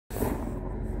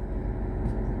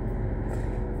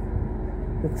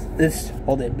Let's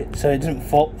hold it a bit so it doesn't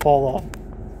fall off.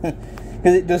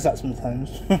 Because it does that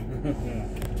sometimes. I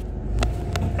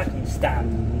can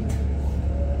stand.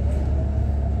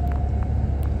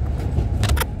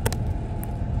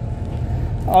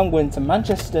 I'm going to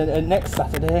Manchester next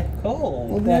Saturday.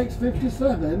 Cool. On the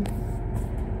X57?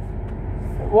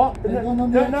 What? No,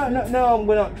 I'm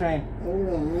going on train.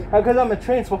 Alright. Because I'm a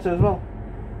train spotter as well.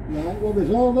 Right, well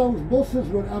there's all those buses,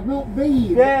 I've not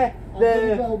been. Yeah,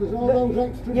 there's all those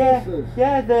extra buses.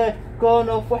 Yeah, the go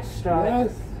northwest right?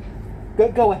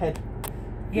 Yes. Go ahead.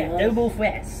 Yeah, Yes. go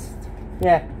northwest.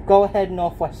 Yeah, go ahead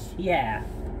northwest. Yeah.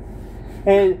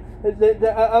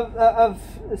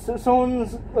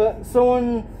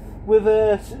 Someone with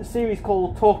a series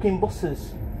called Talking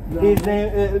Buses. Right. His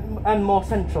name and more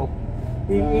central.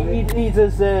 Right. He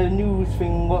does a news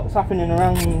thing, what's happening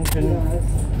around, and Yes.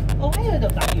 Oh, I heard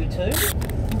of that, you two.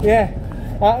 yeah.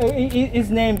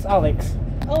 His name's Alex.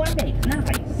 Oh, Alex,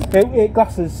 nice.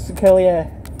 Glasses, curly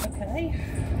hair. Okay.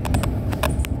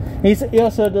 He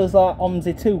also does like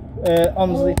Omzi too.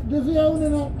 Omzi. Oh, does he own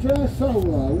an Optra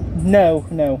Solo? No.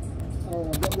 Oh,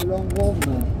 I've got the wrong one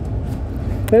then.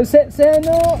 But say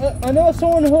I know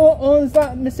someone who owns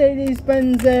that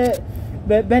Mercedes-Benz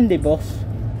bendy bus,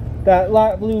 that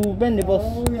light blue bendy bus.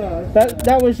 Oh yes.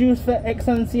 That was used for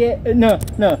X78. No,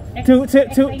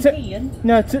 X18?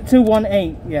 no,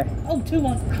 218. Yeah. Oh,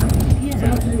 2-1. Yeah.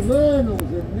 That's Vernal's,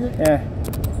 isn't it? Yeah.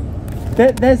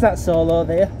 There's that Solo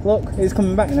there. Look, it's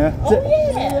coming back now. Oh, yeah.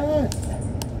 Yes.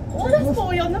 Oh, that's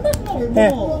boy on the map, not It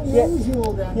Yeah. was Yeah.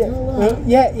 unusual then, you know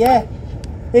Yeah, that? yeah.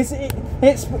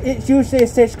 It's usually a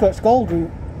Stagecoach Gold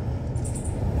route.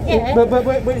 Yeah. But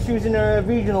it's using a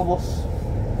regional bus.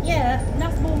 Yeah, and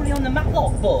that's normally on the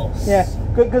Matlock bus. Yeah,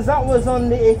 because that was on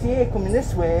the 88 coming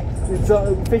this way. It's got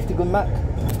a 50 gun Mac.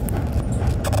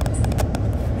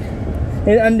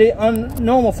 And on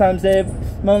normal times they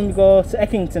only go to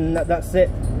Eckington. That's it.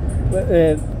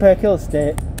 Perkhill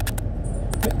Estate.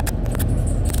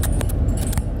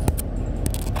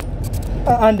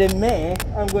 And in May,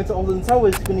 I'm going to Alden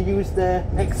Towers. Going to use the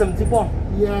X71.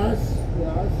 Yes.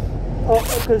 Oh,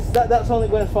 because that's only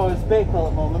going as far as Bakewell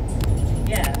at the moment.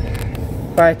 Yeah.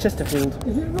 By Chesterfield.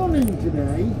 Is it running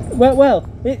today? Well,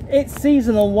 it's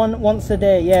seasonal once a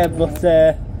day, yeah, but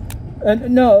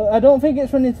no, I don't think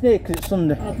it's running today because it's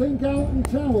Sunday. I think Alton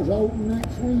Towers open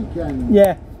next weekend.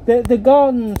 Yeah, the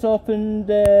gardens opened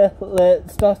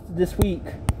started this week.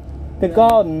 The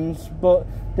gardens, but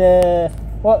the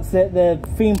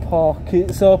theme park,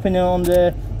 it's opening on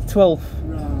the 12th.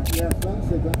 Right, yes,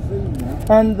 that's it, I've seen that.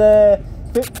 And the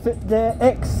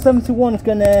X71 is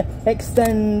going to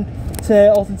extend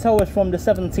to Alton Towers from the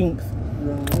 17th.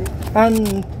 Right.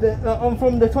 And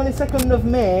from the 22nd of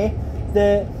May,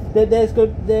 there's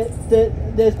going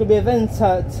to be events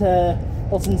at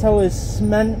Alton Towers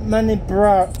Manor.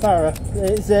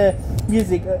 It's a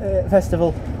music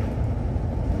festival.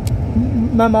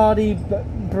 Mamadi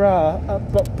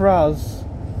Bras.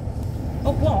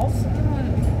 Oh, was?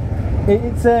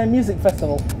 It's a music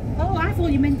festival. Oh, I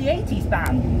thought you meant the 80s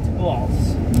band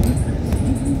was.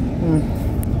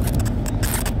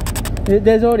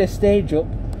 There's already a stage up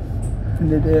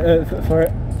for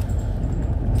it.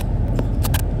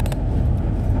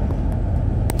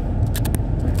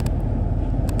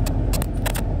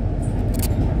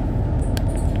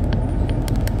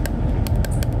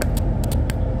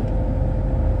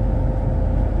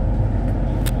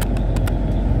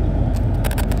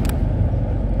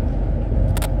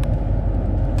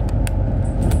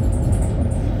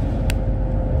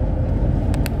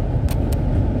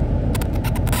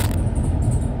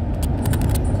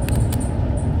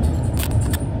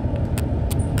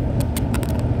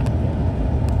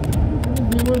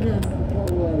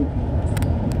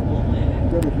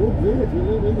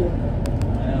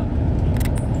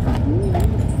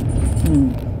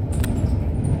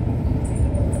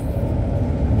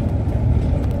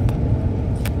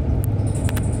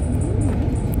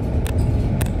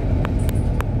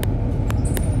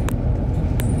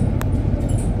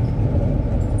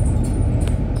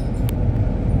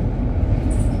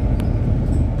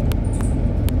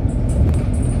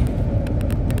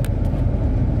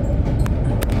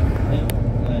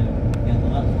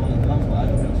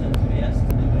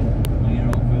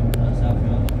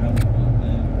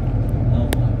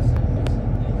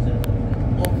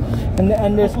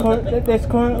 And there's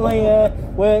currently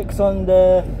works on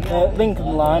the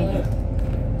Lincoln line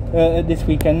this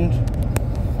weekend,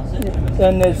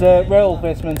 and there's rail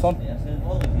replacements on.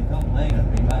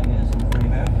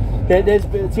 There's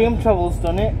TM Travel's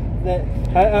done it.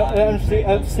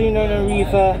 I've seen on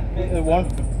Arriva one,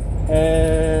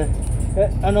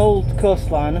 an old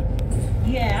coastliner.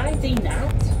 Yeah, I've seen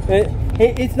that.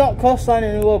 It's not coastline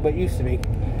anymore, but it used to be.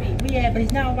 Yeah, but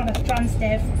it's now run a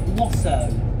Transdev Losso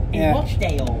in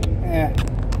Rochdale. Yeah.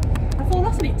 I thought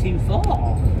that's a bit too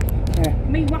far. Yeah. I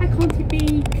mean, why can't it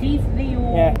be Cleveland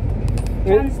or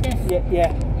Transdev?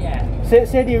 Yeah.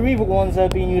 Say the Arriva ones are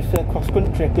being used for cross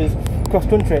country because cross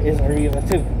country is Arriva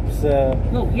too. So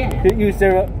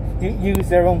they use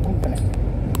their own company.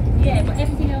 Yeah, but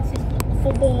everything else is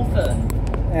for more fun.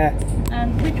 Yeah.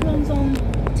 And which one's on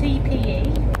TPE?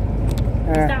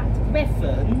 Is that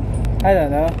Redfern? I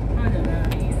don't know. I don't know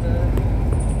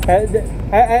either.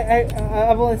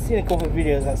 I've only seen a couple of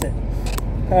videos. That's it.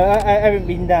 I haven't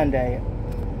been down there yet.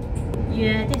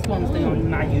 Yeah, this one's been on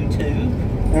my YouTube.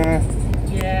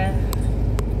 Yeah.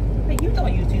 Hey, you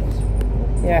got YouTube?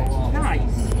 Yeah.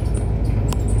 Nice.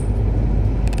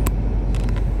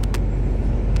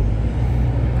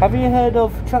 Have you heard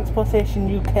of Transportation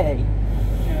UK?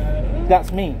 No.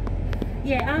 That's me.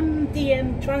 Yeah, I'm the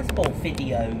transport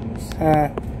videos.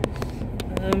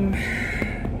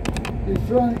 He's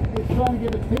trying to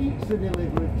get a pizza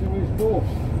delivered to his boss.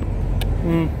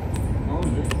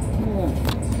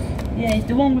 Yeah, it's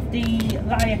the one with the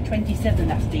Lion 27.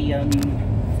 That's the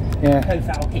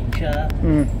profile picture.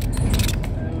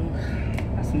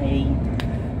 That's me.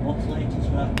 What's latest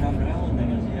about Cameron thing?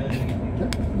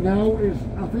 Now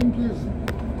I think his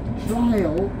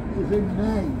trial is in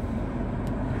May.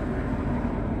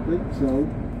 I think so.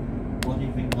 What do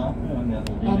you think will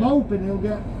happen? I'm hoping he'll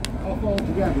get off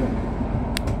altogether.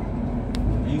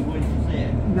 Are you going to see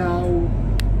it? No.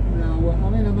 I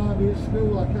mean, I might be at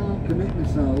school, I can't commit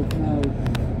myself now.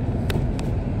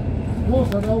 Plus,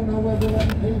 I don't know whether they're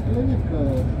letting people in, of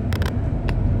course.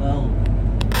 Well,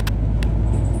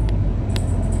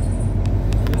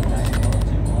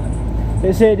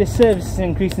 They say the service is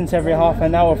increasing to every half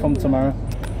an hour from tomorrow.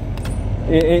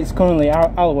 It's currently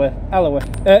hourly.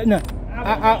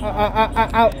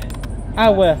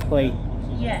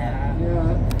 Yeah.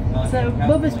 So,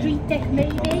 Mother Street Deck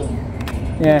maybe?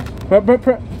 Yeah, but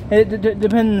it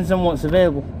depends on what's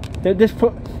available. But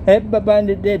by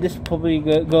the day, this probably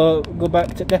go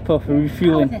back to depot for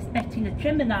refueling. I was expecting a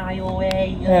Gemini or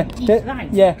a G-Line.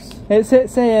 Yes,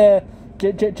 say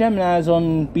Gemini's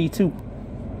on B2.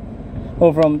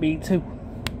 Over on B2.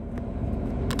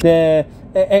 The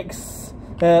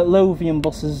ex-Lothian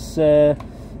buses,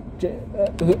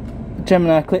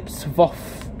 Gemini clips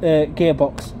off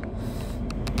gearbox.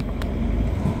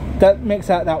 That makes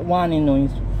out that whining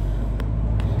noise.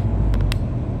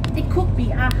 It could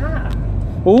be AHA.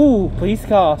 Ooh, police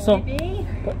car. Maybe.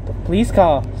 Police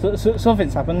car. So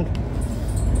something's happened.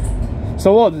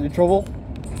 So what is the trouble?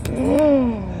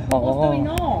 What's going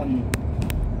on?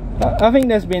 I think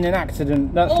there's been an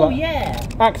accident. That's what. Yeah.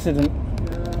 Accident.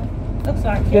 Looks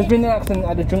like There's been an accident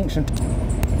at the junction.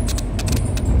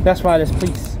 That's why there's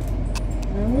police.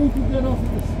 Now we could get off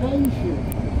at the station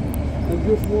and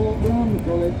just walk round the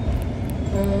college.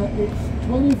 It's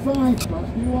 25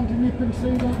 past. Do you want to nip and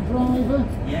see that driver?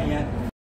 yeah.